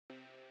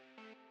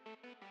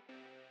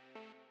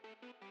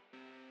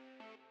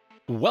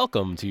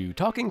Welcome to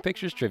Talking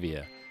Pictures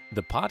Trivia,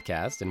 the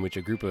podcast in which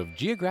a group of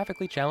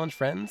geographically challenged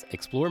friends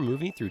explore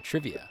movie through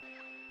trivia.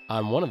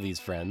 I'm one of these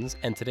friends,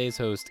 and today's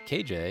host,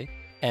 KJ,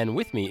 and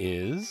with me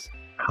is...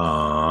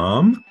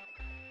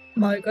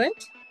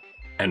 Margaret.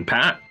 And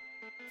Pat.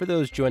 For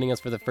those joining us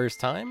for the first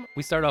time,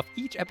 we start off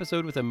each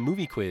episode with a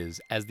movie quiz,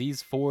 as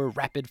these 4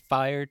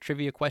 rapid-fire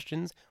trivia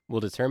questions will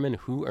determine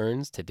who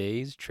earns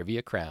today's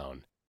trivia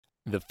crown.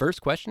 The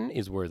first question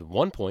is worth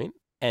 1 point,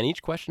 and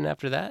each question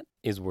after that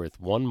is worth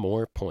 1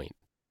 more point.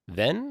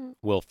 Then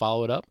we'll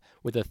follow it up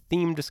with a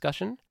theme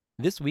discussion,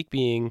 this week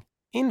being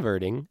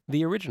Inverting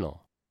the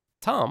Original.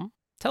 Tom,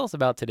 tell us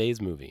about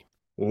today's movie.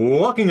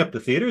 Walking up the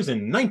theaters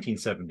in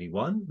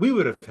 1971, we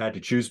would have had to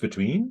choose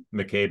between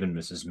McCabe and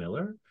Mrs.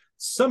 Miller,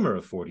 Summer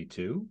of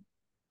 42,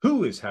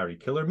 Who is Harry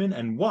Killerman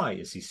and Why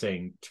is he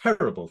saying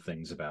terrible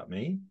things about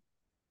me,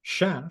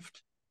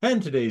 Shaft,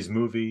 and today's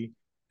movie,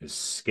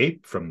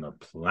 Escape from the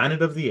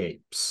Planet of the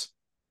Apes.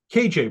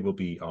 KJ will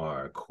be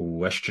our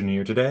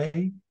questionnaire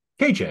today.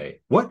 KJ,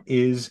 what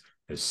is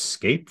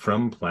Escape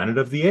from Planet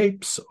of the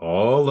Apes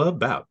all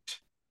about?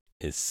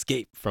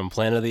 Escape from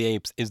Planet of the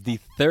Apes is the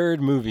 3rd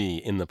movie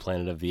in the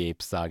Planet of the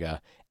Apes saga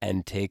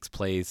and takes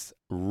place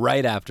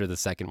right after the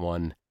second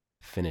one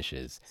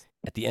finishes.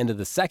 At the end of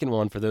the second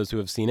one, for those who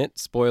have seen it,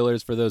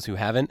 spoilers for those who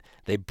haven't,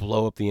 they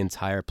blow up the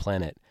entire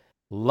planet.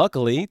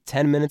 Luckily,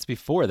 10 minutes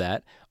before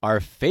that, our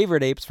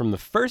favorite apes from the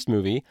first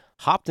movie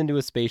hopped into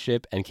a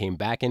spaceship and came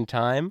back in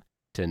time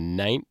to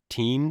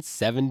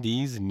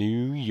 1970s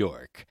New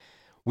York.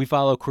 We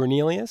follow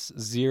Cornelius,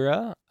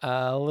 Zira,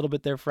 a little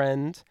bit their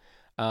friend,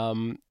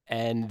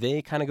 and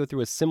they kind of go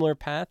through a similar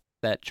path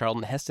that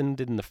Charlton Heston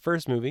did in the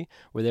first movie,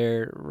 where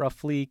they're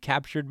roughly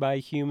captured by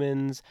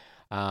humans.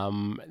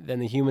 Then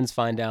the humans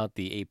find out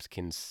the apes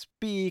can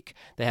speak.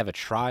 They have a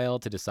trial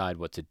to decide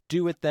what to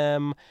do with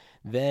them.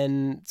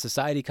 Then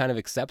society kind of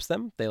accepts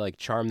them. They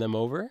charm them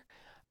over.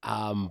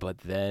 But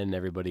then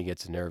everybody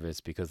gets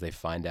nervous because they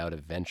find out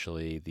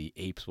eventually the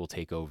apes will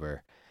take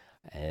over.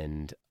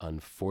 And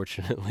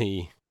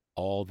unfortunately,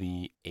 all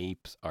the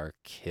apes are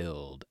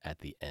killed at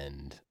the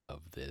end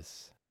of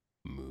this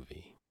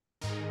movie.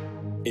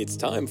 It's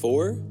time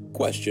for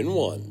question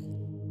 1.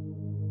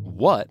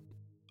 What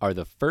are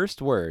the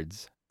first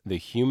words the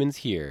humans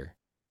hear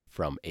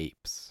from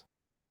apes?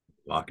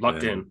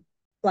 Locked in.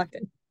 Locked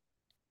in.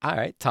 All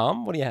right,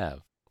 Tom, what do you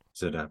have?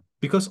 Is it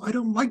because I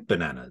don't like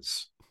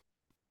bananas?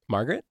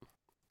 Margaret?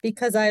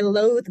 Because I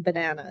loathe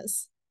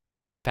bananas.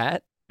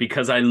 Pat?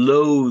 Because I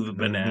loathe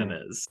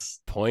bananas.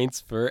 Points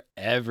for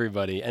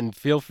everybody. And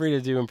feel free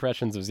to do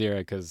impressions of Zira,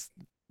 because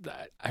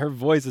her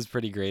voice is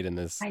pretty great in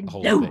this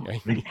whole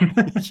thing.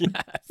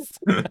 Yes.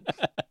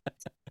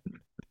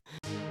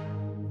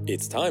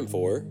 It's time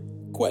for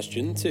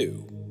question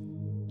 2.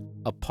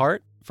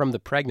 Apart from the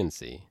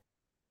pregnancy,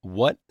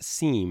 what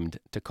seemed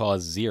to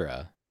cause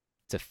Zira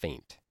to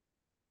faint?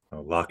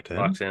 Locked in.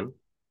 Locked in.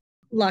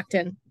 Locked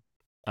in.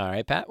 All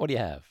right, Pat, what do you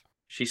have?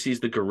 She sees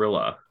the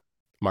gorilla.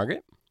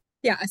 Margaret?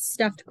 Yeah, a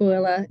stuffed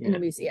gorilla in a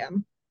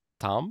museum.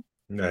 Tom?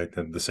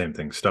 The same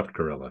thing, stuffed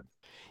gorilla.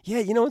 Yeah,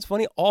 you know what's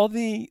funny? All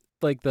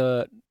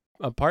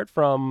apart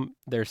from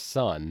their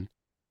son,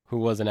 who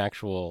was an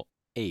actual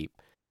ape,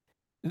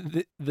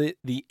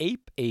 the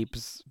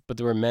apes, but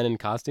there were men in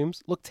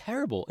costumes, looked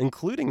terrible,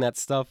 including that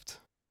stuffed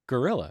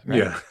gorilla, right?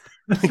 Yeah.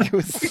 It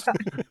was...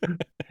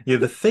 Yeah,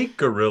 the fake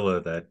gorilla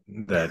that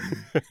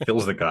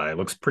kills the guy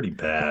looks pretty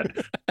bad.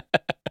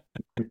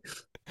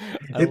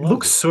 It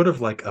looks sort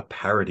of like a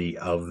parody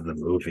of the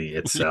movie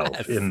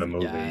itself in the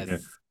movie.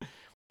 Yes.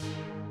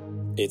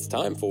 It's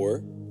time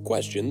for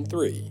question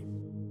 3.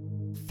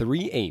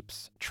 3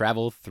 apes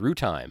travel through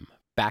time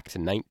back to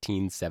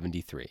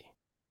 1973.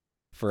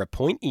 For a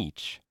point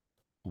each,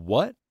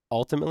 what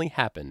ultimately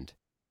happened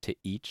to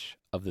each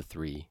of the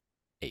 3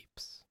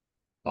 apes?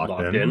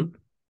 Locked in.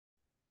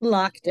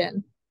 Locked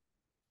in.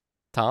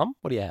 Tom,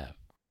 what do you have?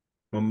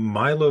 Well,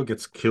 Milo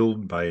gets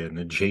killed by an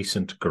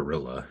adjacent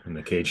gorilla in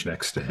the cage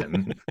next to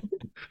him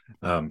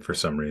for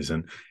some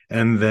reason.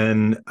 And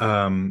then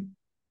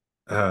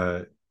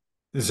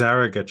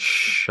Zara gets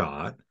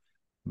shot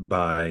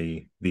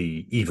by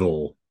the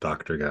evil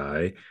doctor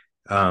guy.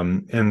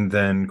 And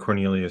then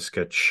Cornelius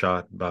gets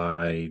shot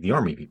by the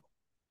army people.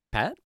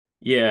 Pat?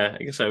 Yeah,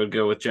 I guess I would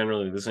go with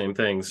generally the same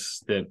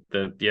things.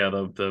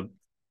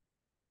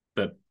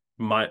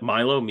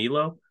 Milo?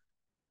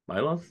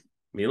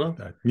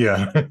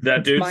 Yeah.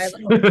 That dude,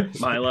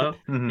 Milo,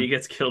 Mm-hmm. he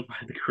gets killed by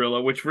the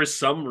gorilla, which for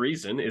some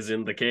reason is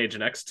in the cage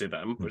next to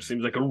them, which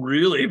seems like a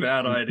really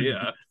bad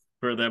idea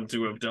for them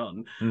to have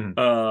done.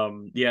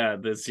 Mm-hmm.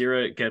 The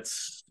Zira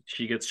gets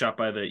shot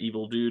by the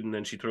evil dude, and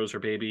then she throws her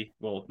baby,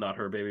 well, not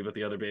her baby, but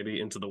the other baby,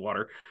 into the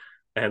water.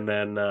 And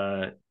then,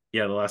 the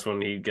last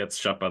one, he gets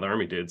shot by the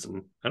army dudes,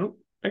 and I don't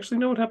actually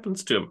know what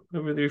happens to him,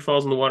 whether he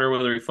falls in the water,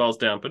 whether he falls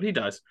down, but he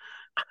dies.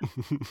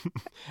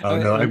 Oh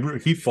no,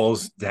 he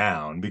falls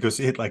down because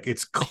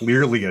it's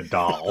clearly a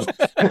doll.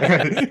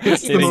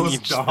 It's the Hitting most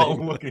each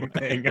doll-looking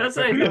thing. That's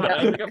what I thought.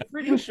 I was like, I'm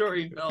pretty sure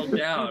he fell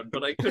down,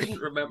 but I couldn't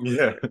remember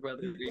Yeah.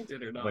 whether he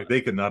did or not. Like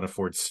they could not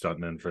afford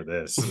stuntmen for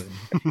this.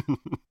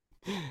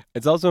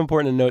 It's also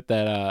important to note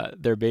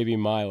that their baby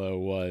Milo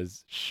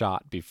was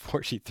shot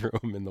before she threw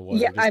him in the water.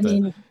 Yeah, just I to-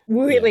 mean,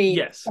 really,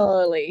 Yes.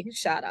 totally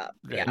shut up.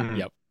 Right, Yeah. Mhm.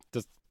 Yep.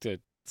 Just to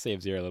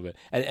save Zero a little bit.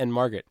 And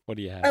Margaret, what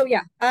do you have? Oh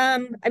yeah.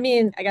 I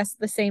mean, I guess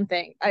the same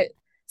thing.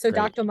 So Great.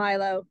 Dr.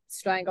 Milo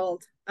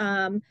strangled.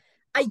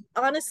 I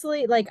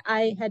honestly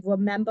I had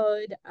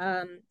remembered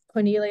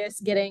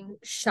Cornelius getting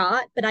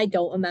shot, but I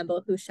don't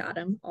remember who shot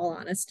him, all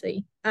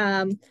honesty.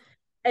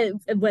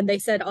 And when they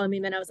said army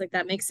men, I was like,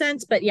 that makes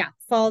sense. But yeah,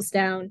 falls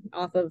down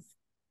off of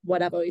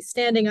whatever he's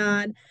standing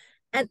on.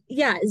 And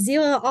yeah,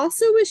 Zila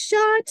also was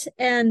shot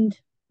and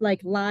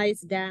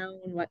lies down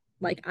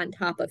on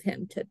top of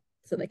him to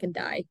so they can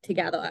die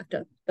together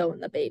after throwing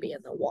the baby in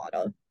the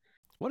water.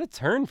 What a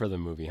turn for the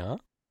movie, huh?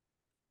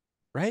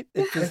 Right?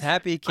 It's this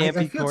happy, I campy,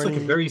 feel it's corny.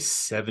 like a very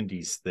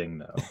 70s thing,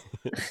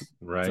 though,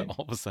 right? To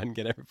all of a sudden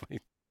get everybody.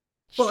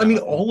 Well, I mean,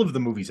 shot. all of the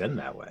movies end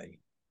that way.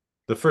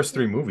 The first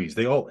three movies,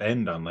 they all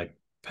end on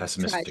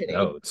pessimistic Tragedy.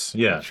 notes.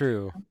 Yeah.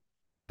 True.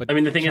 But I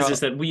mean, the thing Charles- is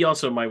that we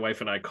also, my wife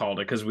and I called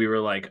it because we were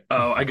like,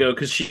 oh, I go,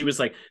 because she was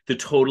like, they're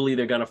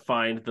going to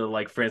find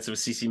the Francis of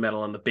Assisi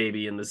medal on the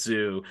baby in the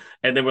zoo.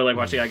 And then we're like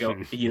watching, I go,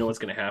 you know what's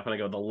going to happen? I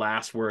go, the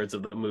last words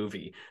of the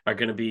movie are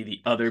going to be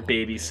the other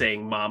baby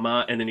saying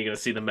mama, and then you're going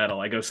to see the medal.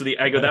 I go,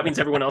 that means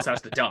everyone else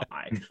has to die.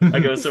 I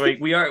go, so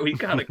we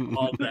kind of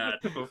called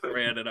that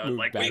beforehand, and I was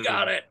like, we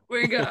got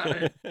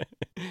it.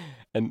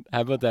 And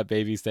how about that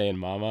baby saying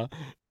mama?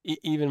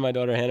 Even my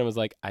daughter Hannah was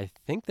like, I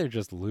think they're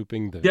just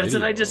looping the video. That's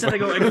what I just said. I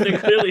go, they're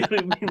clearly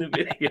looping the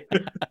video.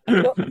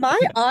 Well, my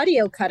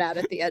audio cut out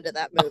at the end of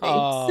that movie,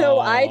 so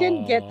I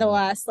didn't get the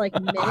last minute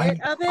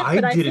of it, but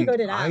I didn't figured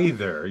it out.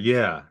 either.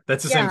 Yeah,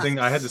 that's the same thing.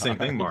 I had the same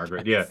thing,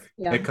 Margaret. Yeah,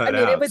 Yeah, it cut I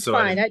mean, out. it was so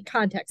fine. I had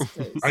context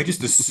clues. I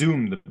just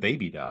assumed the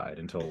baby died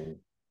until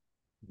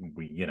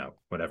we,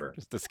 whatever.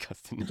 Just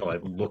disgusting. Until I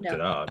looked No.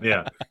 it up.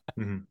 Yeah.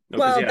 Mhm. No, 'cause,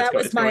 Well, yeah, that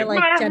it's was my going,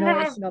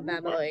 generational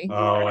memory.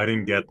 Oh, I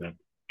didn't get that.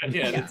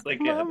 Yeah, it's like,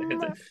 yeah,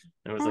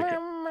 it was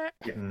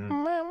like,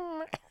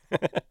 Mama.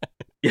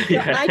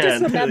 yeah, I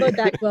just and- remembered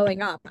that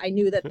growing up. I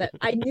knew that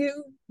I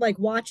knew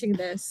watching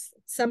this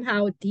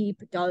somehow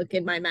deep, dark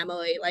in my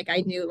memory.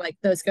 I knew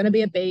there's gonna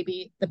be a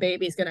baby. The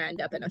baby's gonna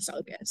end up in a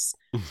circus,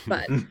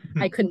 but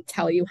I couldn't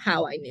tell you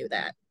how I knew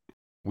that.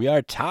 We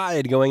are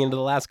tied going into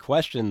the last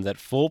questions at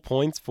full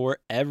points for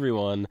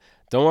everyone.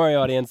 Don't worry,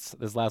 audience.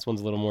 This last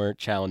one's a little more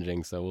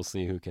challenging, so we'll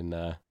see who can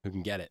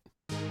get it.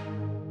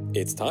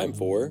 It's time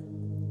for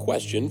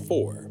question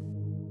 4.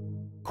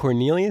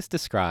 Cornelius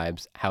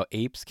describes how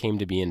apes came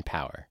to be in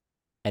power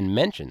and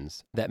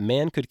mentions that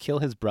man could kill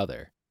his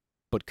brother,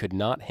 but could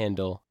not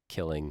handle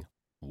killing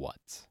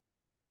what?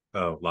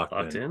 Oh, locked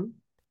locked in. in.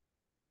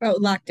 Oh,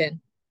 locked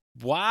in.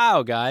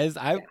 Wow, guys.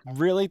 I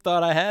really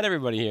thought I had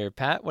everybody here.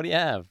 Pat, what do you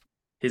have?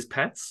 His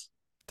pets.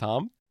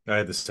 Tom? I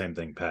had the same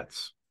thing.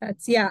 Pets.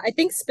 That's I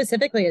think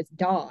specifically it's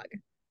dog.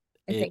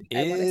 I It think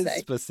I want to is say.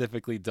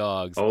 specifically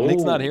dogs.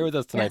 Nick's not here Oh, with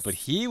us tonight, yes. but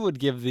he would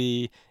give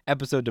the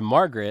episode to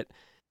Margaret.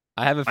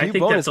 I have a I few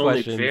think bonus that's only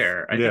questions.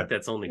 fair. I Yeah. think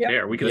that's only Yep.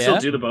 fair. We can Yeah? still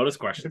do the bonus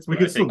questions. We but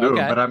can I still think do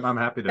Okay. it, but I'm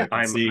happy to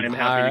I'm concede. happy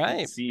All to right.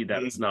 concede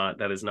that is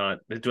not.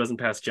 It doesn't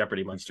pass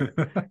Jeopardy muster.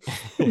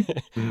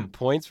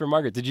 Points for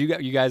Margaret. Did you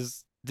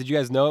guys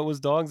know it was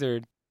dogs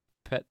or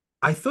pet?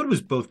 I thought it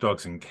was both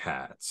dogs and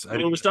cats. Well,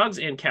 it was dogs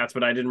and cats,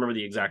 but I didn't remember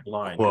the exact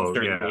line. Quote,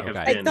 Could yeah. certainly have Okay.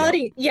 I been-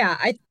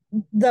 thought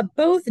the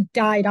both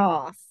died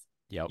off,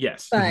 Yep.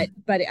 Yes. but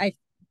I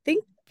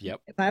think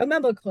Yep. if I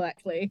remember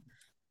correctly,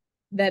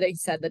 that he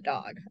said the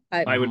dog.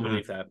 I would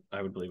believe that.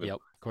 I would believe it. Yep.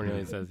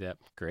 Cornelia says, yep.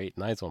 Great.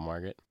 Nice one,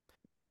 Margaret.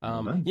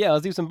 Nice. Yeah,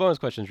 let's do some bonus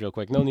questions real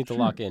quick. No need to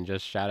lock in.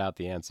 Just shout out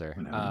the answer.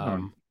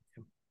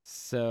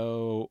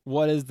 So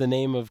what is the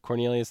name of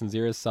Cornelius and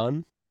Zira's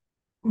son?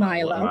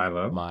 Milo.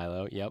 Milo.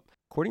 Milo. Yep.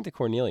 According to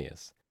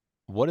Cornelius,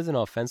 what is an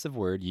offensive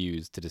word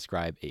used to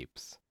describe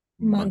apes?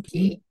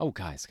 Monkey. Oh,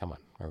 guys, come on.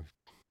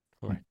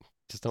 All right.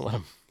 Just don't let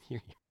them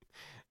hear you.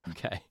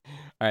 Okay.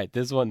 All right.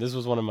 This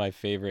was one of my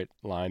favorite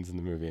lines in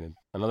the movie, and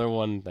another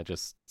one that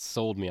just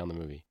sold me on the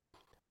movie.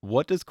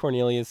 What does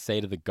Cornelius say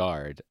to the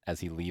guard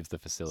as he leaves the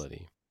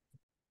facility?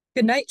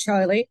 Good night,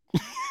 Charlie.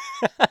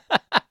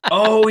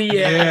 Oh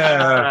yeah,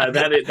 Yeah.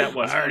 that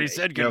was. I already funny.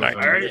 said That was goodnight.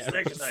 I already Yeah.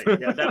 said goodnight.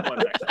 Yeah, that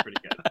was actually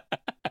pretty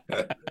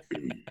good.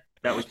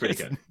 That was pretty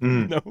good.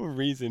 No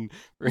reason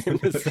for him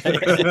to say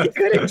He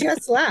could have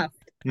just left.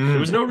 There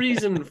was no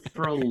reason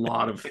for a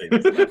lot of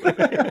things.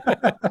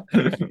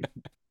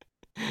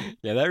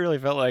 Yeah, that really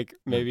felt like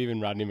maybe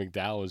even Rodney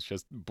McDowell was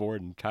just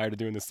bored and tired of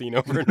doing the scene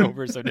over and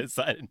over, so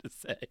decided to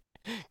say,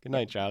 "Good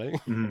night, Charlie."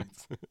 Mhm.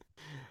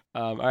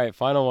 All right,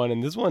 final one,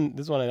 and this one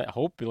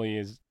hopefully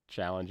is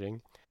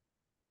challenging.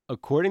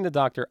 According to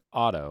Dr.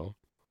 Otto,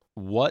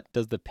 what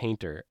does the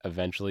painter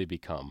eventually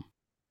become?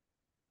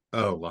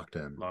 Oh, locked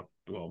in.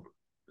 Well,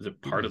 is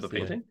it part of the Yeah.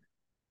 painting?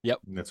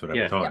 That's what I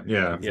Yeah. thought.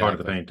 Yeah, Yeah. part of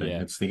the Exactly. painting.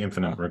 Yeah. It's the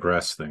infinite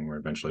regress thing where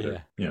eventually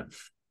Yeah. yeah.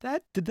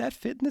 Did that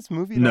fit in this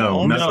movie? No,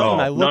 all? not All of a at sudden all.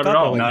 I look Not at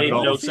up, all. I'm It like, made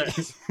what no is he?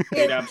 sense.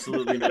 Made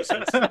absolutely no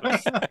sense to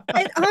us.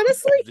 It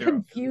honestly Zero.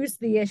 confused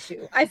the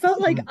issue. I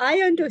felt like I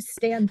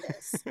understand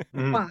this.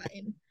 Mhm.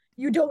 Fine.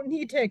 You don't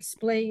need to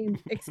explain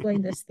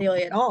this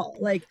theory at all.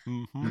 Like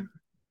Mhm.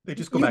 They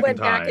just go you back in went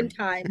back in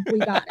time. time. We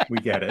got it. We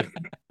get it.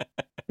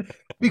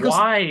 Because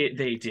Why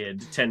they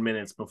did 10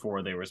 minutes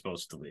before they were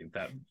supposed to leave,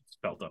 that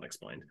felt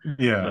unexplained.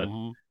 yeah.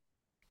 Mhm.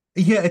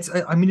 Yeah,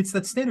 I mean, it's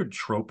that standard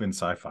trope in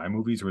sci-fi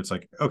movies where it's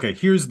like, okay,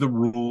 here's the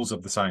rules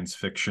of the science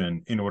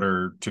fiction in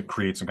order to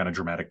create some kind of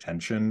dramatic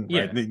tension,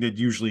 right? Yeah. It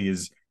usually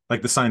is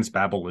like the science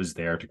babble is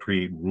there to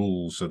create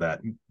rules so that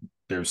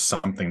there's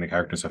something the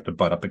characters have to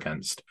butt up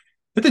against.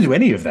 It didn't do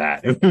any of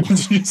that. It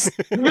was just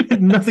it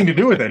had nothing to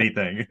do with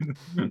anything.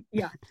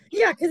 Yeah,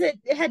 because it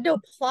had no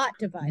plot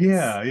device.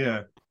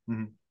 Yeah.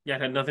 Mhm. Yeah,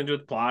 it had nothing to do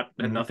with plot,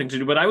 it had Mhm. nothing to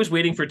do, but I was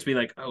waiting for it to be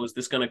like, oh, is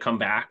this going to come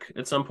back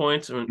at some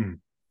point?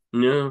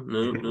 No,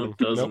 it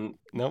doesn't.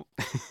 Nope.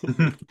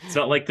 It's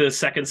not like the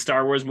second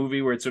Star Wars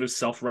movie where it's sort of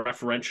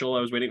self-referential.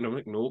 I was waiting, and I'm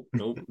like, nope,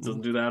 it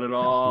doesn't do that at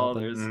all.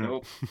 Nothing. There's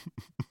nope.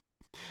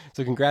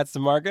 So congrats to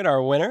Margaret,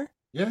 our winner.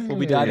 Yeah. We'll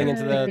be diving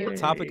into the Yay.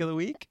 topic of the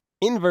week,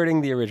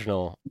 inverting the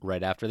original,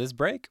 right after this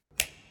break.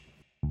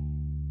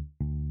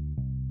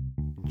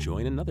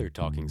 Join another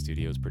Talking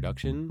Studios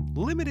production,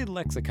 Limited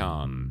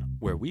Lexicon,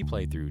 where we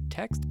play through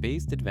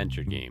text-based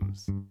adventure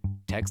games.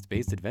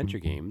 Text-based adventure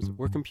games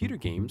were computer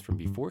games from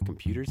before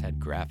computers had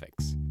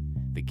graphics.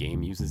 The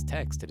game uses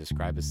text to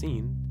describe a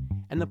scene,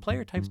 and the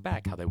player types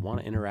back how they want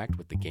to interact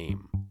with the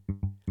game.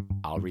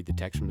 I'll read the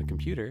text from the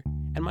computer,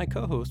 and my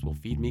co-host will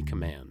feed me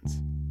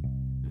commands.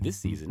 This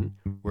season,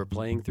 we're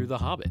playing through The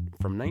Hobbit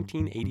from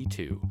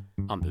 1982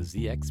 on the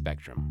ZX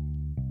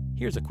Spectrum.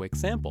 Here's a quick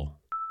sample.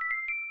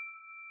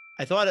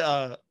 I thought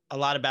a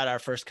lot about our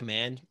first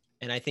command,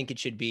 and I think it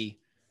should be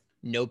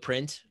no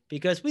print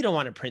because we don't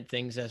want to print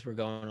things as we're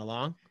going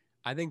along.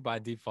 I think by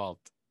default,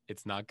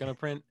 it's not going to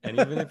print. And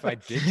even if I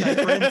did type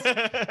print,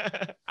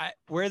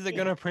 where is it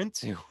going to print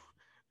to?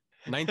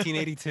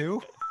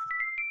 1982?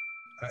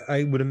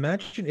 I would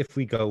imagine if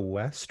we go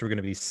west, we're going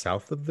to be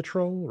south of the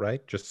troll,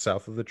 right? Just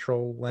south of the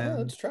troll Yeah, land.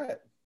 let's try it.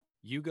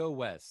 You go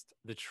west.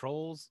 The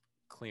trolls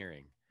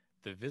clearing.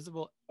 The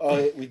visible.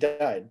 Oh, we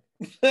died.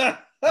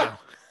 Oh.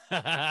 All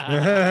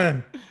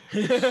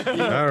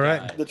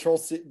right. The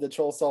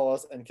troll saw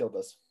us and killed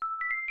us.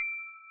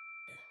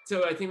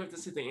 So I think we have to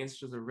say the answer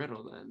to the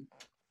riddle then.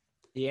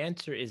 The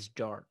answer is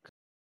dark.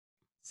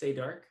 Say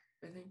dark,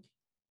 I think.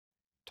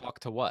 Talk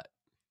to what?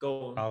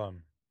 Go.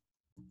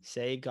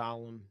 Say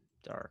Gollum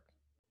dark.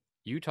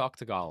 You talk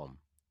to Gollum.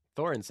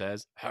 Thorin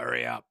says,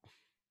 hurry up.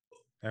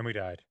 And we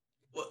died.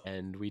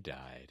 And we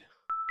died.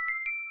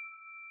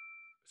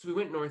 So we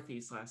went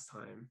northeast last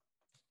time.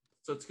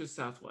 So let's go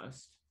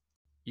southwest.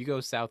 You go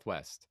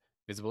southwest.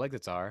 Visible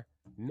exits are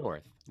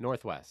north,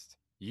 northwest.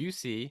 You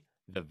see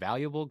the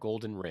valuable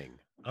golden ring.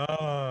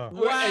 Oh.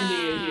 We're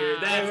ending it here.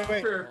 That's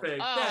Wait.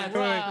 perfect. All That's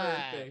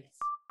right. perfect.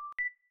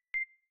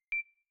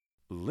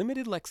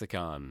 Limited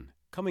Lexicon,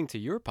 coming to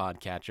your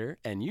podcatcher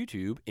and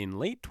YouTube in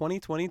late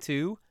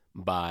 2022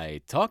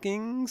 by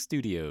Talking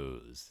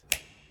Studios.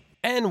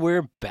 And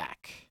we're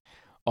back.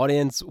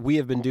 Audience, we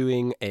have been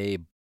doing a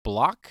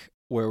block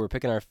where we're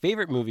picking our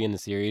favorite movie in the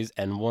series,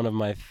 and one of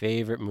my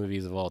favorite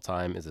movies of all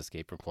time is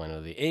Escape from Planet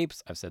of the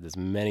Apes. I've said this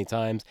many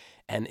times,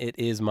 and it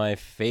is my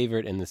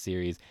favorite in the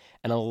series.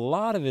 And a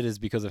lot of it is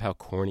because of how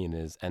corny it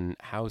is and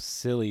how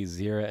silly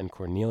Zira and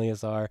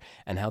Cornelius are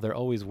and how they're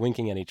always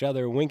winking at each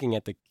other, winking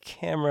at the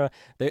camera.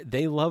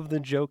 They love the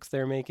jokes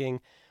they're making.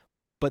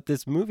 But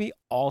this movie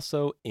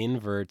also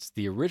inverts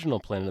the original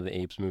Planet of the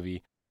Apes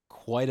movie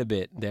quite a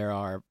bit. There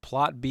are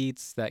plot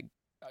beats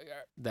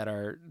that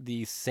are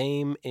the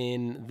same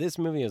in this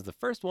movie as the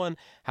first one.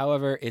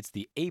 However, it's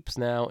the apes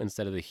now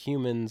instead of the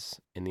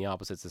humans in the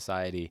opposite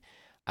society.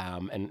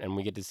 And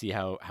we get to see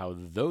how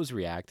those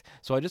react.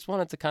 So I just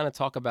wanted to kind of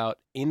talk about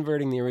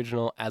inverting the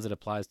original as it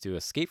applies to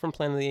Escape from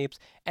Planet of the Apes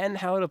and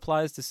how it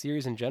applies to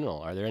series in general.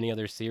 Are there any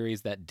other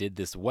series that did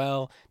this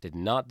well, did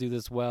not do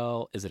this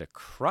well? Is it a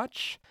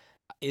crutch?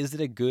 Is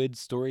it a good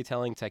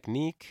storytelling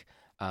technique?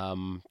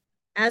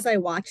 As I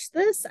watched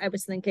this, I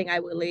was thinking I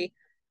really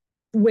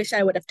wish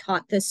I would have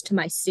taught this to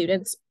my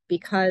students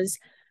because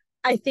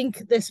I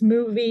think this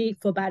movie,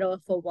 for better or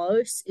for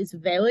worse, is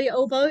very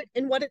overt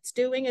in what it's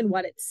doing and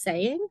what it's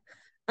saying.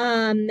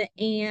 And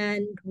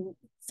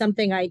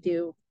something I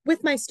do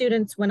with my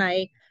students when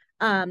I've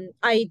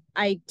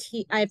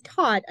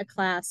taught a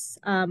class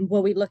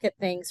where we look at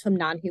things from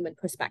non-human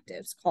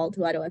perspectives called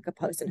Rhetoric of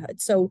Personhood.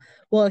 So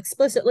we'll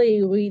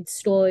explicitly read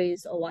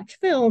stories or watch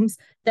films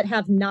that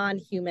have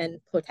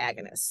non-human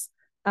protagonists.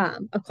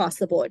 Across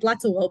the board,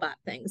 lots of robot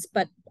things,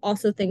 but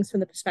also things from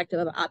the perspective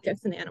of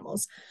objects and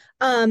animals.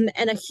 And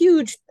a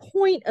huge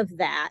point of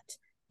that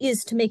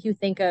is to make you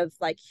think of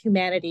like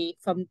humanity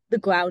from the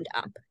ground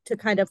up, to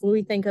kind of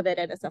rethink of it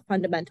as a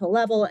fundamental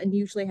level and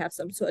usually have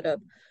some sort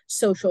of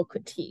social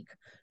critique.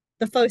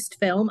 the first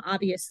film,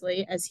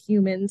 obviously, as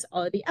humans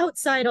are the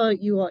outsider,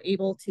 you are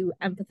able to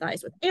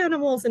empathize with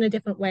animals in a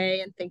different way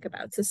and think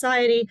about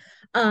society.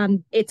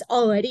 It's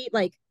already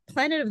like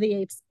Planet of the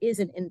Apes is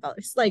an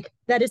inverse. Like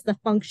that is the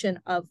function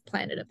of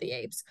Planet of the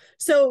Apes.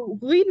 So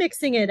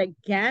remixing it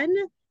again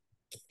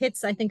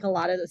hits, I think, a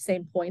lot of the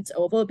same points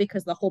over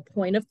because the whole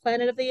point of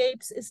Planet of the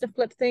Apes is to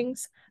flip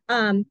things.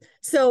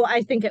 So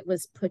I think it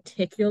was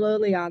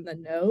particularly on the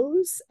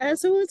nose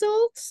as a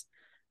result.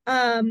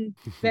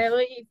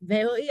 Very,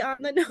 very on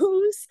the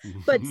nose,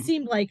 but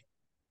seemed like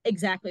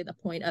exactly the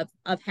point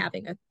of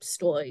having a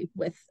story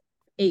with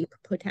ape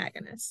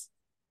protagonists.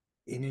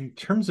 In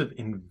terms of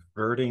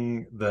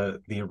inverting the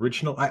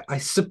original, I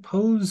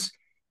suppose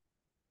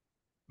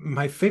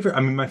my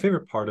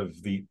favorite part of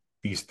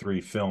these three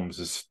films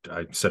is,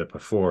 I said it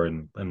before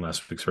in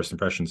last week's First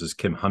Impressions, is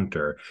Kim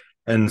Hunter.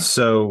 And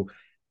so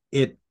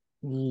it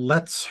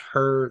lets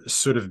her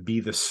sort of be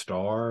the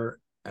star,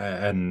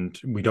 and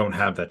we don't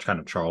have that kind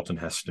of Charlton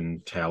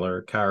Heston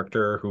Taylor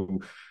character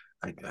who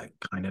I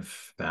kind of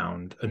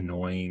found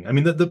annoying. I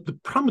mean, the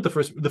problem with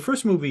the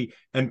first movie,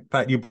 and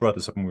Pat, you brought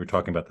this up when we were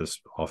talking about this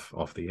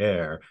off the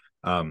air.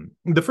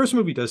 The first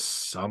movie does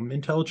some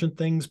intelligent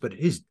things, but it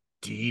is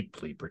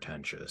deeply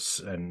pretentious,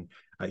 and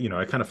I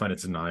kind of find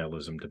its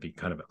nihilism to be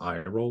kind of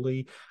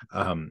eye-rolly.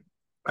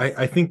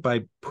 I think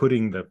by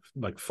putting the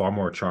far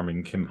more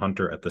charming Kim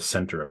Hunter at the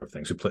center of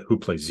things, who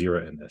plays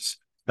Zira in this,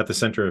 at the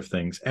center of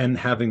things, and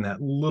having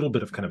that little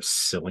bit of kind of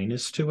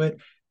silliness to it,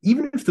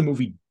 even if the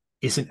movie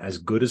isn't as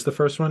good as the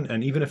first one,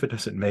 and even if it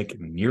doesn't make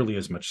nearly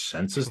as much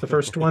sense as the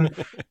first one,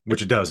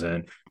 which it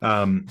doesn't,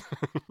 at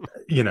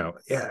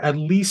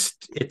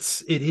least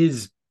it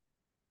is,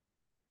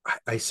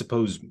 I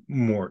suppose,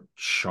 more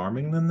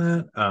charming than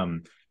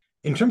that.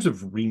 In terms of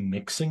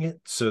remixing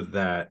it so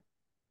that,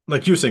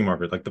 like you were saying,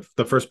 Margaret, like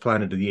the first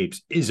Planet of the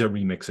Apes is a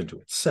remix into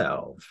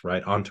itself,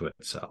 right? Onto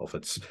itself.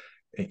 It's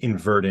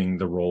inverting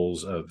the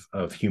roles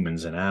of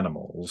humans and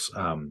animals.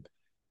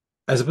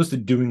 As opposed to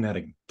doing that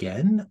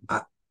again,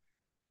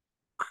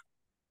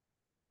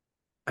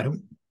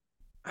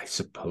 I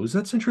suppose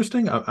that's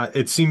interesting.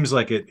 It seems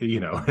like it,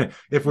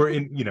 if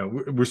we're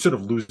we're sort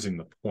of losing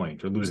the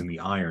point or losing the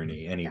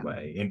irony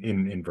anyway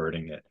in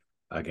inverting it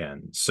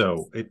again.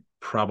 So it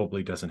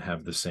probably doesn't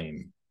have the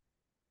same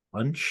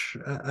punch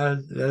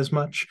as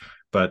much.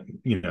 But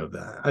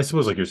I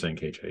suppose, like you're saying,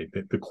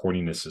 KJ, the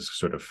corniness is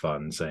sort of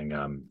fun. Saying,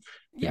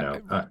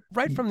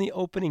 right from the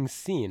opening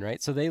scene,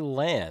 right? So they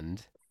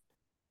land,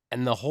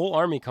 and the whole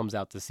army comes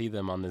out to see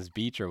them on this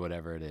beach or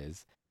whatever it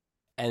is,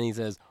 and he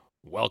says,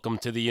 "Welcome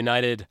to the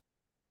United."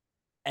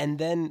 And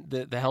then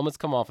the helmets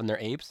come off and they're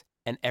apes,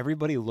 and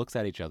everybody looks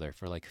at each other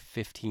for like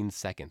 15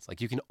 seconds.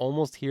 Like you can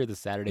almost hear the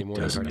Saturday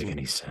morning. Doesn't make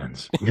any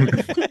sense.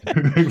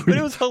 But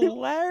it was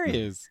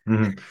hilarious.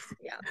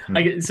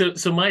 Yeah.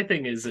 So my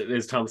thing is,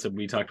 as Tom said,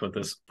 we talked about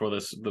this for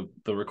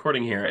the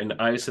recording here, and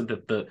I said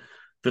that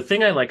the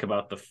thing I like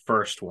about the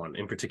first one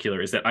in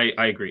particular is that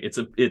I agree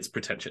it's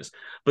pretentious,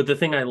 but the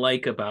thing I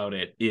like about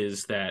it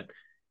is that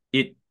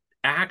it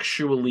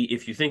actually,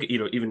 if you think,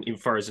 even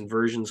as far as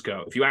inversions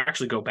go, if you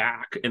actually go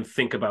back and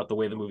think about the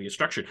way the movie is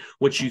structured,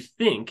 what you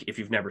think, if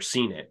you've never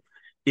seen it,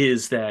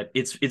 is that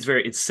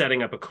it's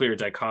setting up a clear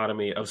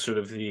dichotomy of sort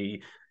of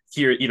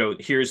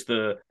here's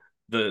the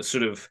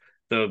sort of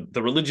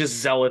the religious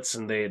zealots,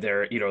 and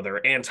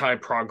they're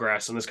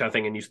anti-progress and this kind of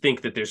thing, and you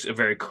think that there's a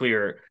very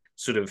clear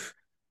sort of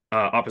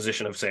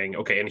opposition of saying,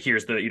 okay, and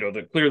here's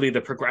clearly the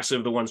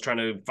progressive, the ones trying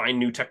to find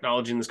new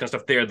technology and this kind of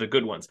stuff, they're the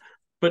good ones.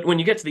 But when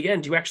you get to the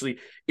end,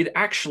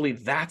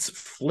 that's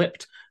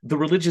flipped. The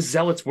religious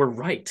zealots were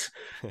right.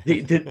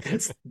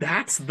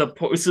 That's the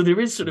point. So there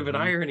is sort of an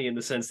irony in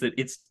the sense that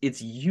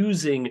it's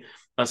using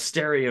a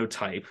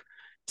stereotype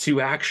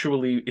to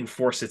actually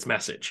enforce its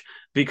message,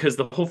 because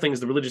the whole thing is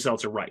the religious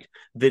zealots are right,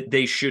 that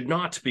they should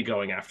not be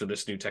going after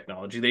this new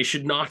technology. They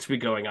should not be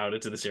going out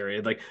into this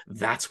area. Like,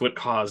 that's what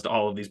caused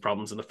all of these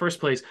problems in the first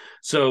place.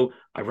 So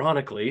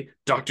ironically,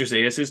 Dr.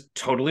 Zaius is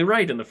totally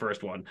right in the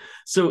first one.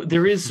 So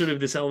there is sort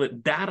of this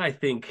element that I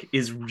think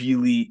is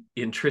really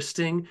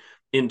interesting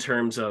in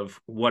terms of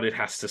what it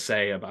has to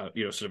say about,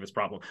 sort of its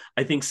problem.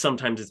 I think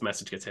sometimes its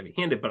message gets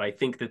heavy-handed, but I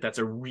think that that's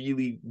a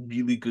really,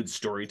 really good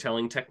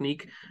storytelling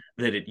technique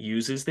that it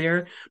uses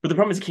there. But the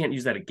problem is you can't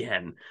use that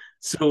again.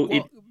 So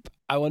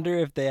I wonder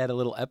if they had a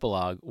little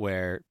epilogue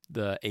where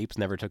the apes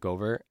never took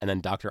over and then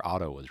Dr.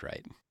 Otto was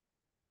right.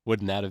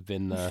 Wouldn't that have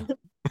been there?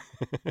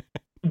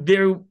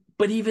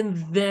 But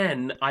even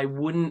then, I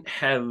wouldn't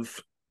have,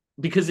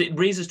 because it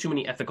raises too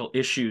many ethical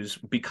issues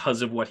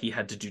because of what he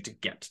had to do to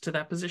get to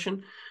that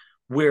position.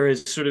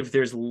 Whereas sort of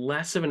there's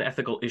less of an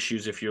ethical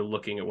issues if you're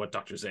looking at what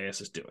Dr.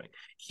 Zaius is doing.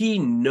 He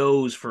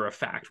knows for a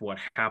fact what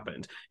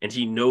happened, and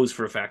he knows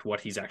for a fact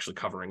what he's actually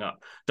covering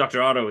up.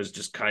 Dr. Otto is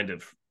just kind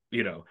of,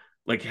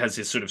 has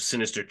his sort of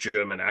sinister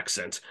German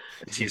accent.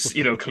 He's,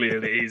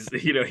 clearly he's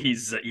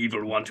the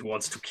evil one who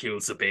wants to kill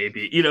the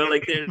baby.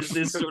 There's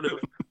this sort of,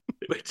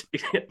 which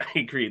I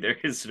agree, there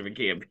is sort of a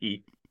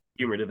campy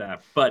humor to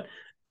that. But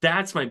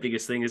that's my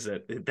biggest thing, is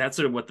that that's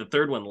sort of what the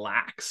third one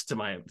lacks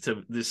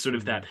to this sort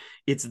of that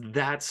it's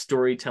that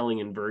storytelling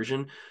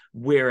inversion,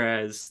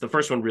 whereas the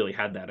first one really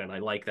had that, and I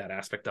like that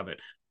aspect of it.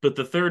 But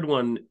the third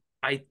one,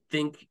 I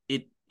think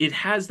it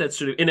has that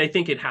sort of, and I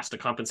think it has to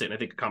compensate, and I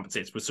think it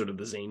compensates with sort of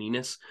the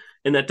zaniness,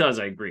 and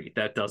I agree,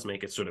 that does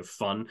make it sort of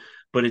fun,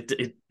 but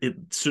it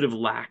sort of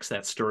lacks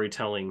that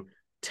storytelling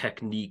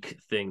technique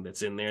thing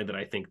that's in there, that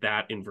I think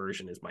that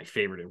inversion is my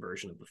favorite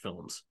inversion of the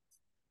films.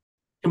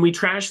 Can we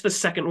trash the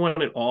second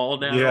one at all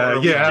now? Yeah, Are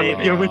we yeah.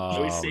 saving, Can we-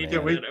 are we saving can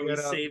that? we Are we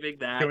saving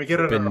that? Can we get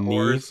on our Beneath-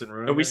 horse and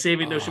ruin Are we it?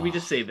 saving? No, should we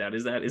just Oh. save that?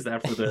 Is that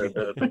for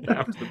the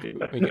after the B?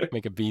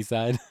 Make a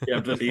B-side. Yeah,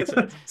 the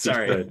B-side.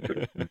 Sorry.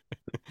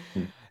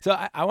 So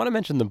I want to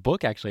mention the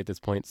book actually at this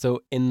point.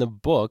 So in the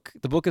book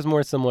is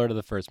more similar to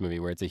the first movie,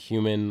 where it's a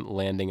human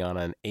landing on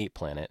an ape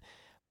planet,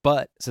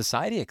 but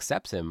society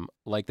accepts him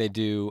like they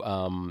do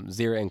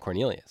Zira and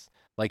Cornelius.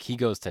 Like, he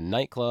goes to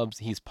nightclubs,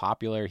 he's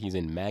popular, he's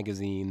in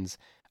magazines.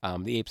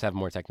 The apes have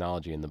more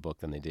technology in the book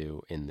than they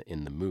do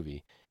in the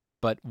movie.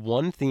 But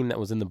one theme that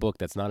was in the book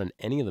that's not in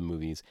any of the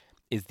movies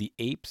is the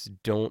apes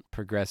don't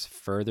progress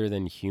further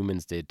than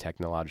humans did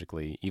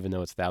technologically, even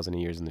though it's thousands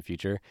of years in the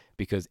future,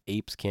 because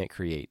apes can't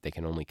create, they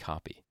can only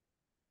copy.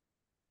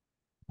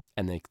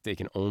 And they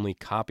can only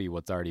copy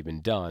what's already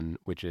been done,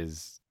 which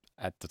is,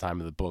 at the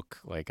time of the book,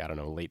 like, I don't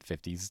know, late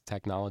 50s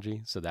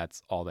technology. So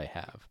that's all they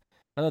have.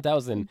 I thought that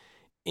was an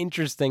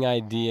interesting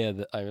idea.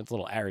 That, it's a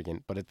little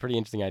arrogant, but it's a pretty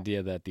interesting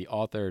idea that the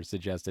author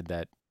suggested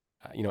that,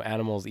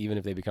 animals, even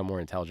if they become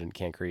more intelligent,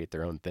 can't create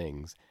their own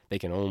things. They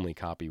can only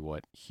copy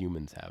what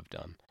humans have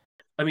done.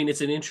 I mean, it's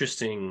an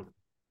interesting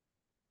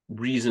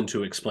reason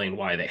to explain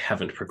why they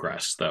haven't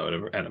progressed,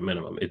 though. At a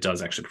minimum, it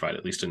does actually provide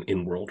at least an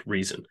in-world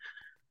reason.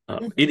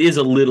 It is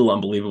a little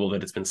unbelievable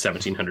that it's been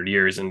 1,700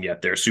 years and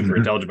yet they're super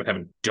intelligent but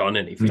haven't done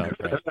anything.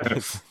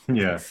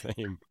 Yeah.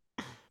 Same.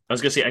 I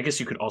was gonna say, I guess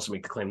you could also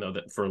make the claim, though,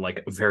 that for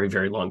like very,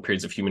 very long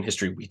periods of human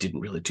history, we didn't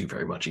really do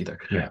very much either.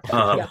 Yeah.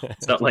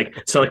 It's not like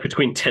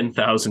between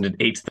 10,000 and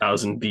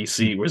 8,000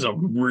 BC was a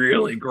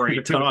really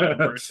great time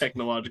for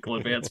technological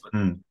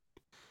advancement.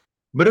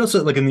 But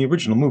also, like in the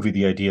original movie,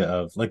 the idea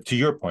of, like, to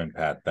your point,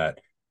 Pat,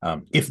 that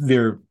if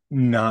they're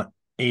not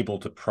able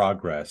to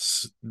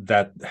progress,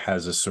 that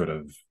has a sort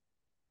of,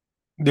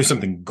 there's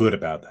something good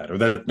about that, or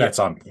that's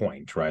on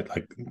point, right?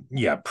 Like,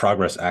 yeah,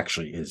 progress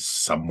actually is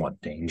somewhat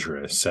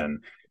dangerous,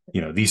 and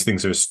these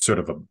things are sort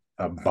of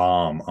a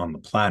bomb on the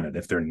planet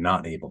if they're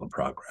not able to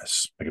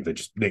progress. Like,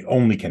 if they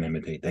only can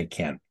imitate, they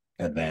can't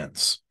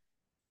advance.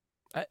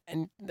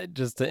 And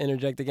just to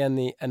interject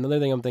again, another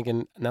thing I'm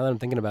thinking, now that I'm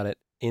thinking about it,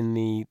 in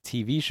the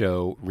TV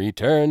show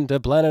Return to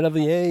Planet of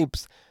the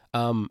Apes,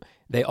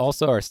 they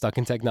also are stuck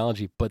in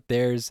technology, but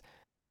there's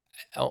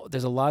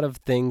a lot of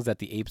things that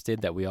the apes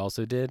did that we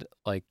also did.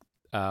 Like,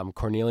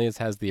 Cornelius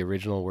has the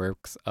original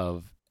works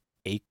of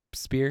Ape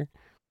Spear.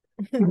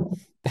 Are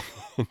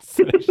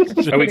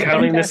we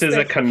counting this as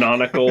a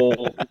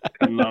canonical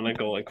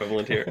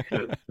equivalent here?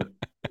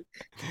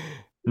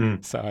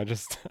 So I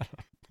just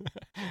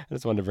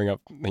wanted to bring up,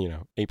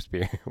 Ape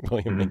Spear,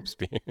 William Ape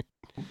Spear.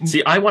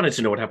 See, I wanted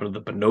to know what happened to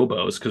the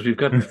bonobos, because we've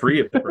got 3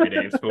 of the great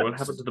apes, but what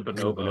happened to the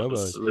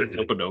bonobos? There's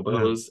no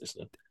bonobos.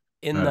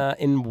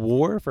 In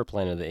War for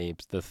Planet of the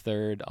Apes, the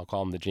third, I'll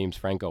call them the James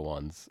Franco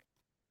ones,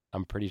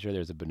 I'm pretty sure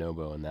there's a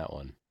bonobo in that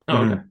one.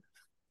 Oh, okay.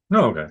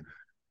 Oh, okay.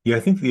 Yeah,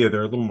 I think they're a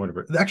little more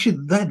diverse.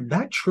 Actually,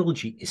 that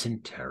trilogy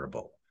isn't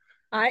terrible.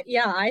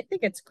 I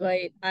think it's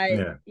great.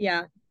 I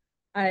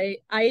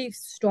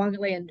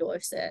strongly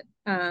endorse it.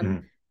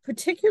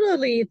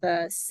 Particularly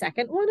the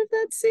second one of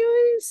that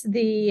series,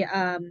 the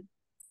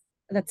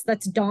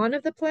that's Dawn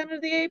of the Planet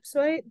of the Apes,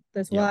 right?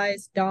 There's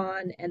Rise,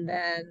 Dawn, and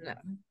then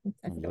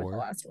I forget what the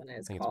last one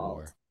is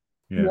called.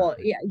 War.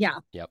 Yeah.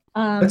 Yep.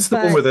 That's the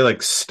one where they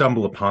like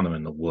stumble upon them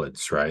in the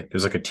woods, right?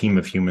 There's like a team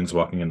of humans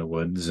walking in the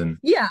woods, and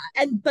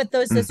but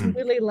there's this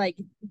really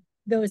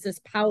there was this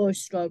power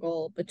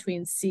struggle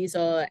between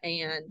Caesar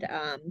and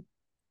I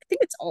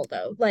think it's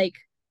Aldo. Like,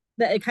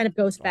 that it kind of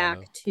goes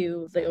back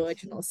to the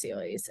original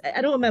series.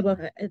 I don't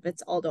remember if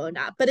it's Aldo or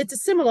not, but it's a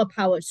similar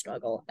power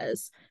struggle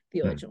as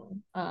the original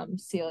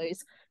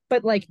series,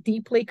 but like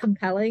deeply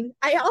compelling.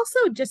 I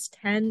also just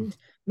tend,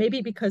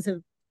 maybe because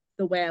of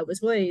the way I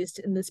was raised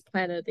in this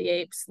Planet of the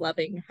Apes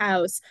loving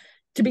house,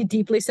 to be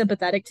deeply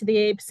sympathetic to the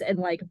apes and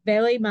like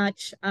very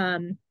much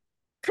kind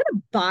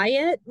of buy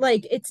it.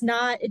 Like, it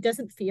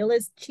doesn't feel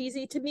as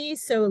cheesy to me.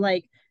 So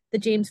like the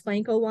James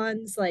Franco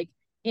ones, like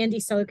Andy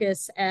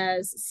Serkis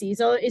as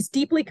Caesar, is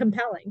deeply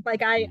compelling.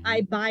 Like,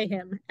 I buy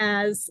him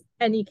as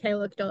any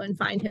character and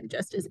find him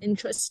just as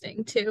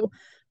interesting too.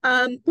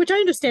 Which I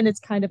understand it's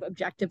kind of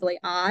objectively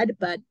odd,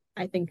 but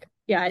I think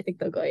they're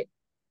great.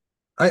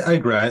 I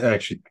agree. I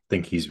actually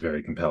think he's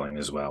very compelling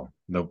as well.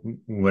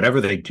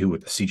 Whatever they do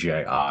with the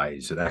CGI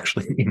eyes, it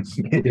actually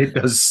it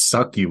does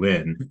suck you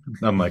in,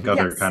 unlike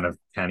other kind of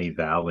Canny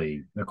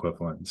Valley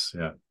equivalents.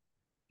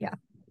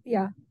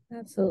 Yeah,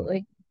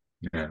 absolutely.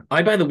 Yeah.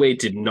 I, by the way,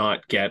 did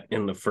not get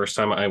in the first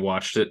time I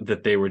watched it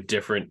that they were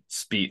different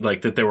speed,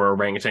 like that there were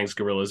orangutans,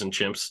 gorillas, and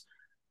chimps.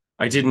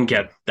 I didn't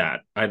get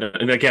that. And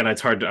again,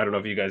 it's hard. I don't know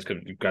if you guys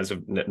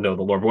know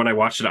the lore, but when I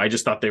watched it, I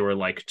just thought they were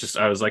like,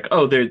 I was like,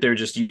 oh, they're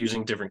just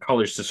using different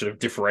colors to sort of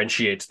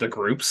differentiate the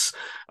groups.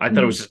 I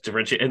thought it was just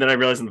differentiate, and then I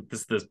realized that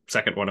this the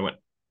second one. I went,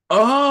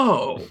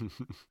 oh,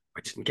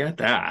 I didn't get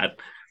that.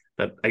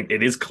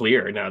 It is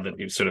clear now that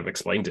you've sort of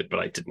explained it, but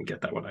I didn't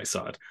get that when I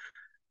saw it.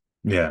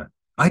 Yeah,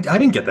 I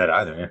didn't get that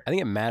either. I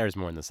think it matters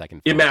more in the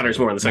second. It matters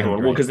more in the second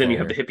one, well, because then you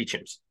there. have the hippie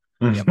chimps.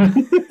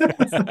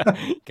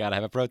 Gotta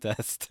have a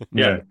protest.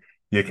 Yeah.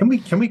 Can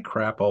we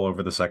crap all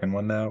over the second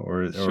one now,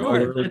 or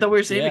Sure. I thought we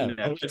were saving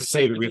that.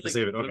 Save it. We have to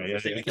save it.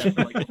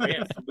 Okay.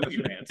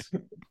 Movie rants.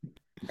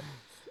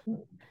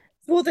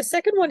 Well, the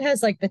second one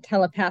has like the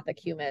telepathic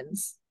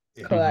humans.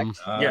 Correct.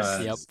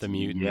 Yes. Yep, the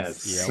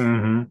mutants. Yes. Yep.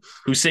 Mm-hmm.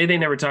 Who say they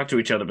never talk to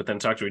each other, but then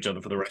talk to each other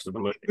for the rest of the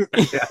movie.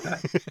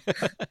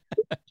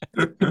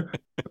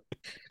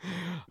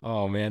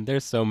 Oh man,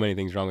 there's so many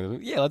things wrong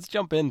with it. Yeah, let's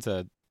jump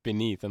into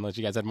Beneath, unless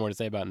you guys had more to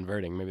say about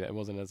inverting. Maybe that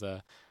wasn't as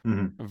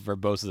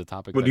verbose as a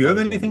topic. Well, do you have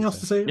anything else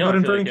to say about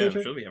inverting? I'm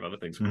sure we have other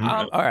things.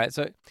 All right.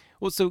 So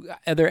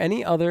are there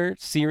any other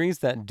series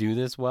that do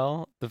this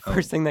well? The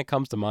first thing that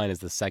comes to mind is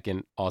the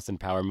second Austin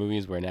Power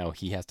movies, where now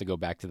he has to go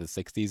back to the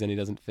 60s and he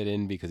doesn't fit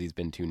in because he's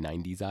been too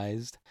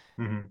 90s-ized.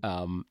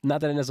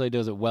 Not that it necessarily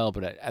does it well,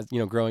 but as you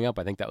know, growing up,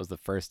 I think that was the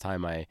first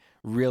time I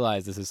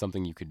realized this is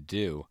something you could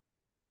do.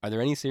 Are there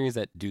any series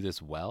that do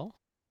this well?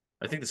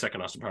 I think the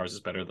second Austin Powers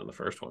is better than the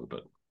first one,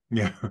 but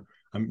I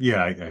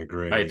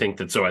agree. I think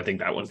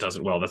that one does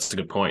it well. That's a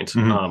good point.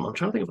 Mm-hmm. I'm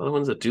trying to think of other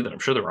ones that do that. I'm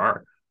sure there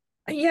are.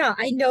 Yeah,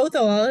 I know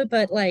there are,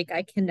 but like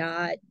I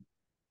cannot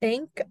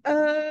think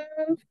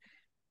of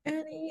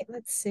any.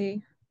 Let's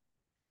see.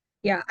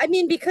 Yeah, I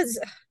mean, because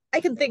I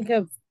can think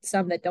of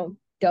some that don't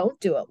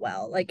do it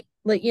well. Like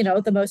you know,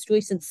 the most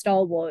recent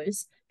Star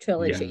Wars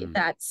trilogy. Yeah.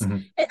 That's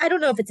I don't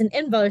know if it's an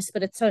inverse,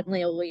 but it's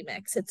certainly a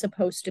remix. It's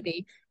supposed to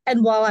be.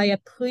 And while I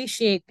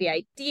appreciate the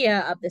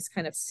idea of this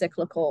kind of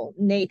cyclical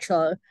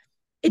nature,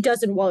 it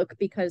doesn't work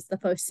because the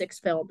first 6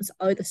 films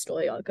are the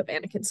story arc of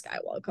Anakin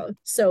Skywalker.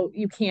 So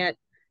you can't,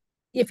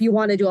 if you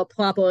want to do a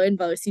proper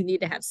inverse, you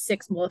need to have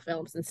 6 more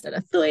films instead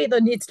of 3.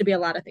 There needs to be a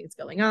lot of things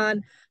going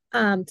on.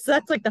 So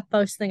that's like the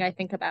first thing I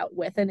think about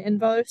with an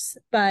inverse,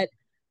 but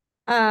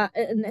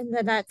and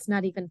that's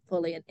not even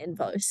fully an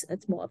inverse.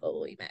 It's more of a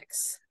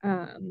remix.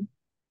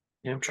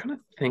 Yeah, I'm trying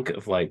to think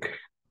of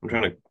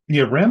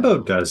Yeah, Rambo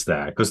does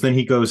that because then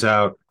he goes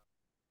out.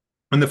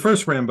 In the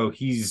first Rambo,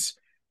 he's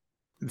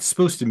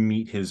supposed to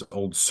meet his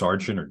old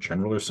sergeant or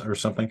general or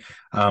something,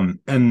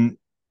 and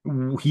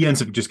he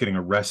ends up just getting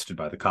arrested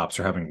by the cops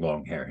for having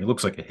long hair. He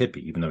looks like a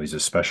hippie, even though he's a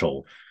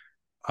special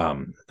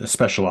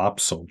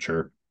ops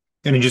soldier.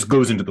 And he just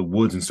goes into the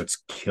woods and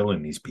starts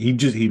killing these.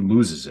 He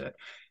loses it.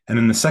 And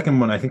in the second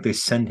one, I think they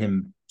send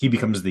him. He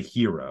becomes the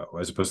hero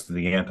as opposed to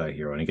the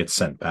anti-hero, and he gets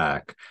sent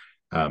back.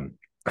 I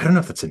don't know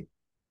if that's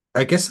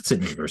I guess it's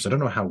an inverse. I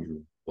don't know how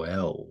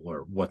well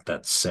or what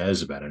that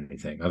says about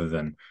anything, other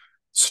than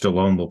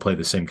Stallone will play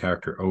the same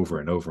character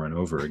over and over and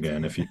over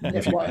again if you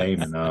pay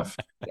him enough.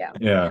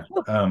 Yeah.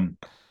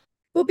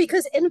 Well,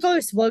 because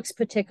inverse works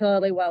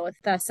particularly well with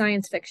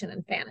science fiction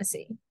and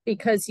fantasy,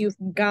 because you've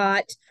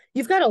got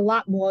a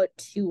lot more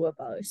to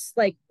reverse.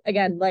 Like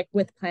again, like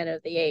with Planet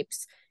of the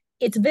Apes,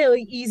 it's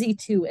very easy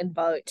to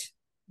invert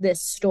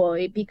this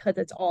story because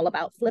it's all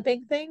about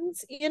flipping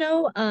things, you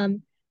know.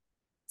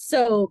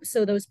 So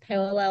those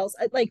parallels,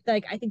 like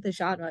I think the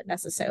genre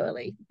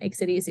necessarily makes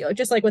it easier.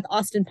 Just like with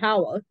Austin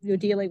Power, you're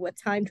dealing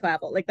with time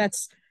travel. Like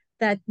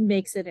that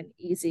makes it an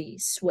easy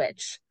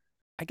switch.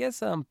 I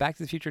guess Back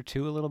to the Future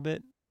 2 a little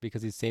bit,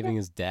 because he's saving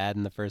his dad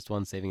in the first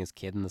one, saving his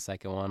kid in the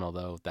second one,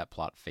 although that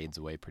plot fades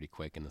away pretty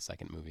quick in the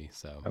second movie.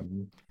 So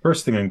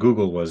first thing on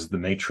Google was The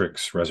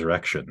Matrix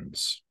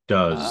Resurrections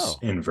does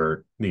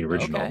invert the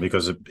original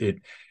because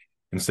it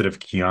instead of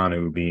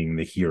Keanu being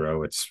the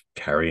hero, it's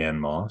Carrie-Anne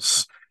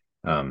Moss.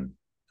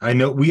 I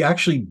know we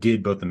actually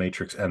did both The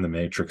Matrix and The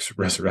Matrix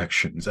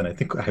Resurrections, and I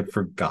think I had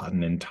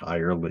forgotten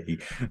entirely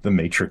The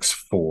Matrix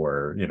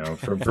 4, you know,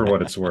 for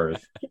what it's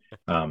worth.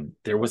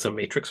 There was a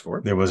Matrix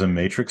 4? There was a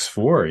Matrix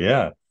 4,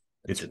 yeah.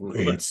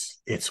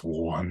 It's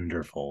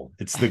wonderful.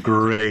 It's the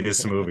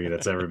greatest movie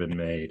that's ever been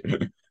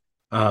made.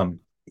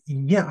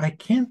 Yeah, I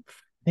can't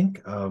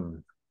think of.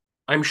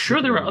 I'm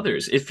sure there are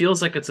others. It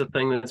feels like it's a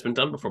thing that's been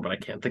done before, but I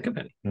can't think of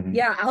any.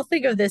 Yeah, I'll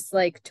think of this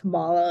like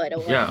tomorrow.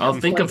 I'll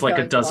think of like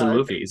a dozen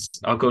movies.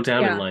 I'll go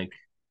down and like,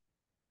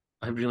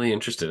 I'm really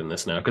interested in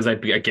this now because I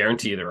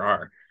guarantee you there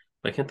are,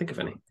 but I can't think of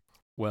any.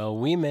 Well,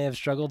 we may have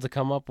struggled to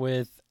come up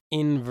with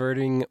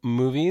inverting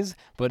movies,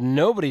 but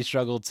nobody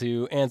struggled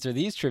to answer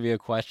these trivia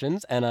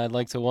questions, and I'd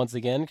like to once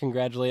again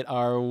congratulate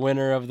our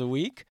winner of the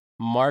week,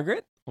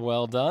 Margaret.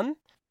 Well done.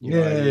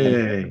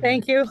 Yay!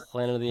 Thank you.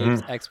 Planet of the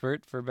Apes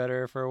expert, for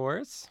better or for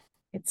worse.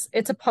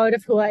 It's a part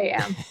of who I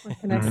am. What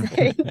can I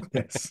say?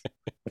 Yes.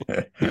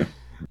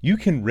 You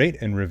can rate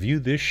and review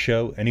this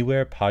show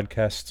anywhere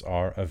podcasts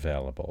are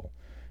available.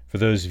 For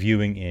those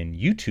viewing in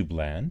YouTube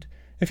land,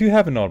 if you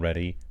haven't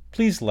already,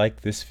 please like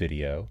this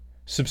video,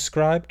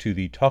 Subscribe to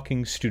the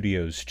Talking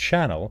Studios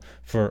channel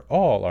for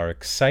all our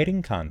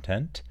exciting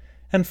content,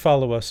 and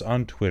follow us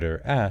on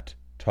Twitter at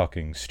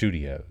Talking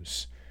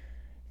Studios.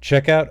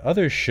 Check out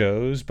other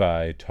shows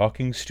by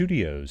Talking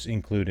Studios,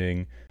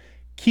 including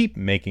Keep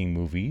Making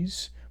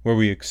Movies, where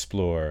we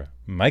explore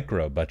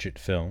micro-budget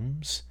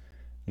films,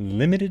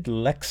 Limited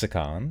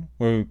Lexicon,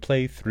 where we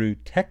play through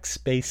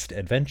text-based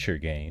adventure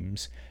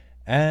games,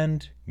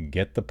 and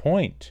Get the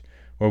Point,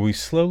 where we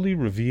slowly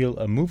reveal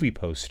a movie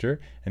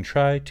poster and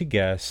try to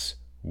guess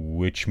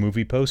which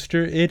movie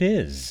poster it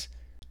is.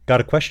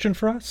 Got a question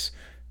for us?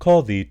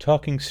 Call the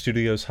Talking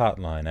Studios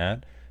hotline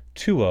at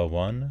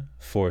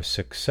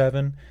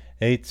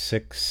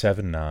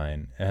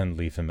 201-467-8679 and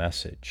leave a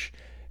message.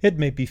 It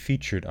may be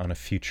featured on a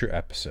future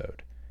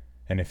episode.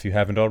 And if you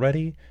haven't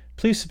already,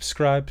 please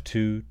subscribe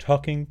to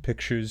Talking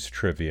Pictures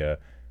Trivia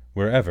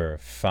wherever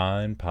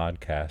fine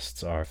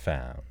podcasts are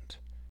found.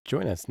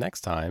 Join us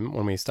next time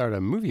when we start a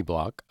movie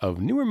block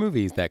of newer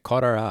movies that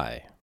caught our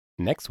eye.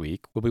 Next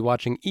week, we'll be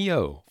watching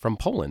EO from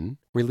Poland,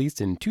 released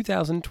in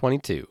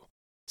 2022.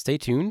 Stay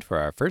tuned for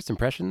our first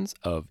impressions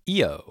of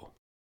EO.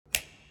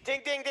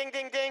 Ding, ding, ding,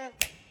 ding, ding.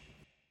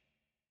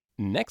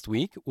 Next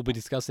week, we'll be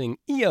discussing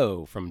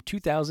EO from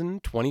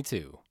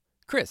 2022.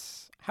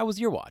 Chris, how was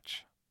your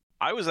watch?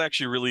 I was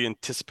actually really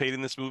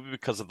anticipating this movie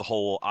because of the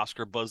whole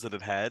Oscar buzz that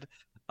it had.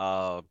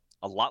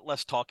 A lot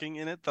less talking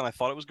in it than I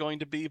thought it was going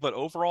to be, but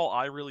overall,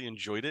 I really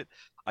enjoyed it.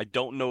 I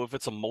don't know if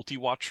it's a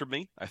multi-watch for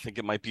me. I think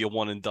it might be a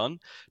one and done,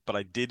 but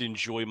I did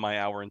enjoy my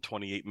hour and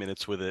 28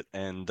 minutes with it,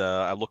 and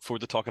I look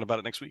forward to talking about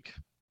it next week.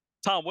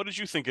 Tom, what did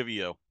you think of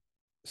EO?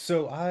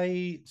 So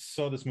I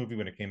saw this movie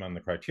when it came on the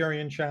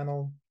Criterion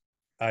Channel.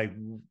 I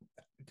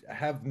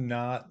have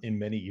not in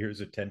many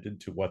years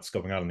attended to what's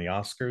going on in the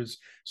Oscars,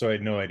 so I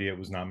had no idea it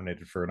was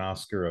nominated for an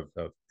Oscar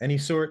of any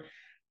sort,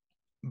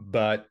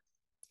 but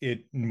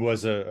it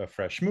was a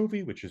fresh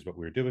movie, which is what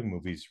we were doing,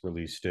 movies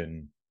released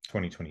in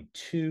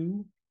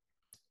 2022,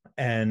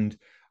 and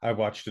I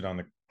watched it on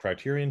the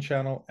Criterion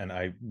Channel, and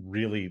I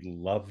really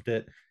loved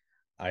it.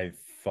 I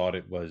thought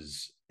it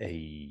was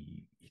a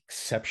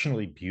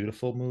exceptionally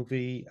beautiful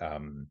movie. I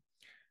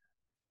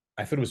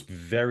thought it was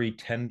very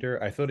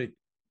tender. I thought it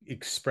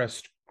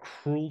expressed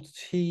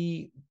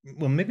cruelty.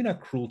 Well, maybe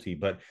not cruelty,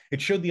 but it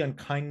showed the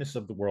unkindness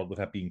of the world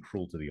without being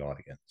cruel to the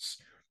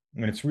audience.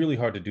 And it's really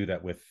hard to do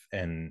that with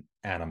an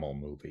animal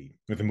movie,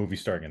 with a movie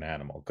starring an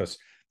animal, because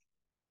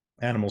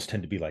animals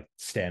tend to be like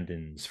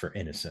stand-ins for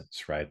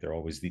innocence, right? They're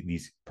always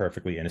these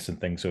perfectly innocent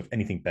things. So if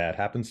anything bad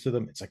happens to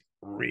them, it's like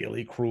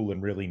really cruel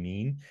and really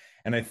mean.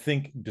 And I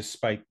think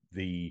despite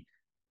the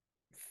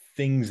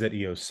things that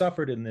EO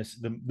suffered in this,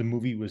 the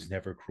movie was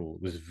never cruel.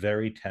 It was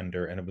very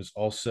tender, and it was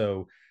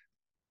also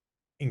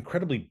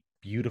incredibly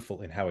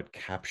beautiful in how it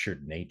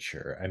captured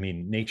nature. I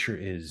mean, nature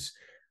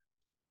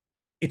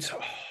it's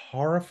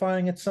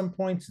horrifying at some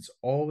points. It's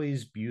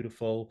always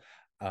beautiful.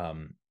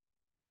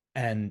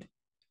 And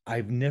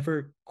I've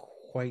never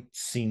quite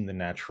seen the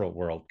natural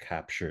world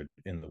captured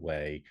in the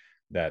way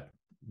that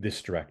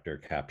this director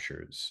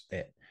captures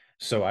it.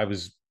 So I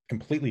was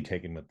completely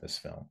taken with this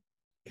film.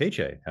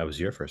 KJ, how was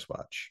your first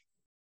watch?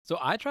 So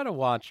I try to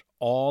watch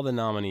all the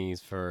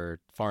nominees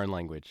for foreign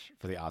language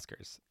for the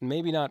Oscars.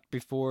 Maybe not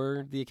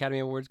before the Academy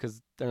Awards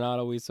because they're not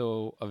always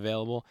so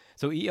available.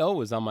 So EO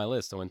was on my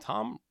list. So when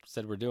Tom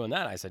said we're doing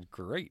that, I said,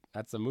 great.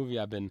 That's a movie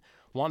I've been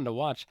wanting to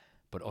watch.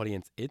 But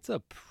audience, it's a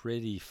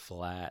pretty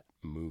flat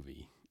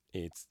movie.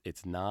 It's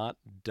not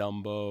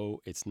Dumbo.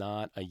 It's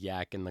not a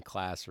yak in the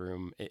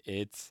classroom.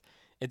 It's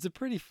a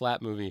pretty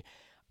flat movie.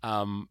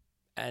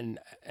 And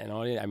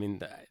audience, I mean,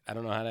 I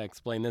don't know how to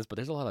explain this, but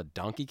there's a lot of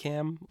donkey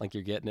cam, like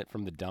you're getting it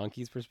from the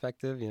donkey's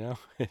perspective, you know?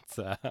 It's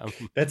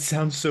That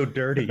sounds so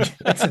dirty.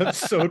 That sounds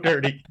so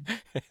dirty.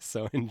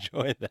 So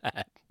enjoy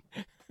that.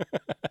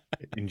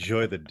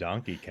 Enjoy the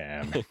donkey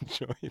cam.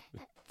 Enjoy the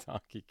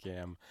donkey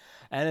cam.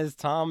 And as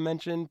Tom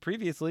mentioned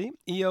previously,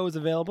 EO is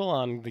available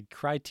on the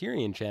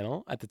Criterion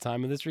Channel at the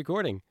time of this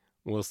recording.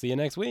 We'll see you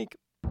next week.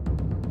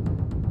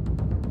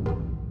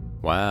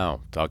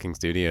 Wow, Talking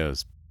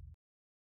Studios.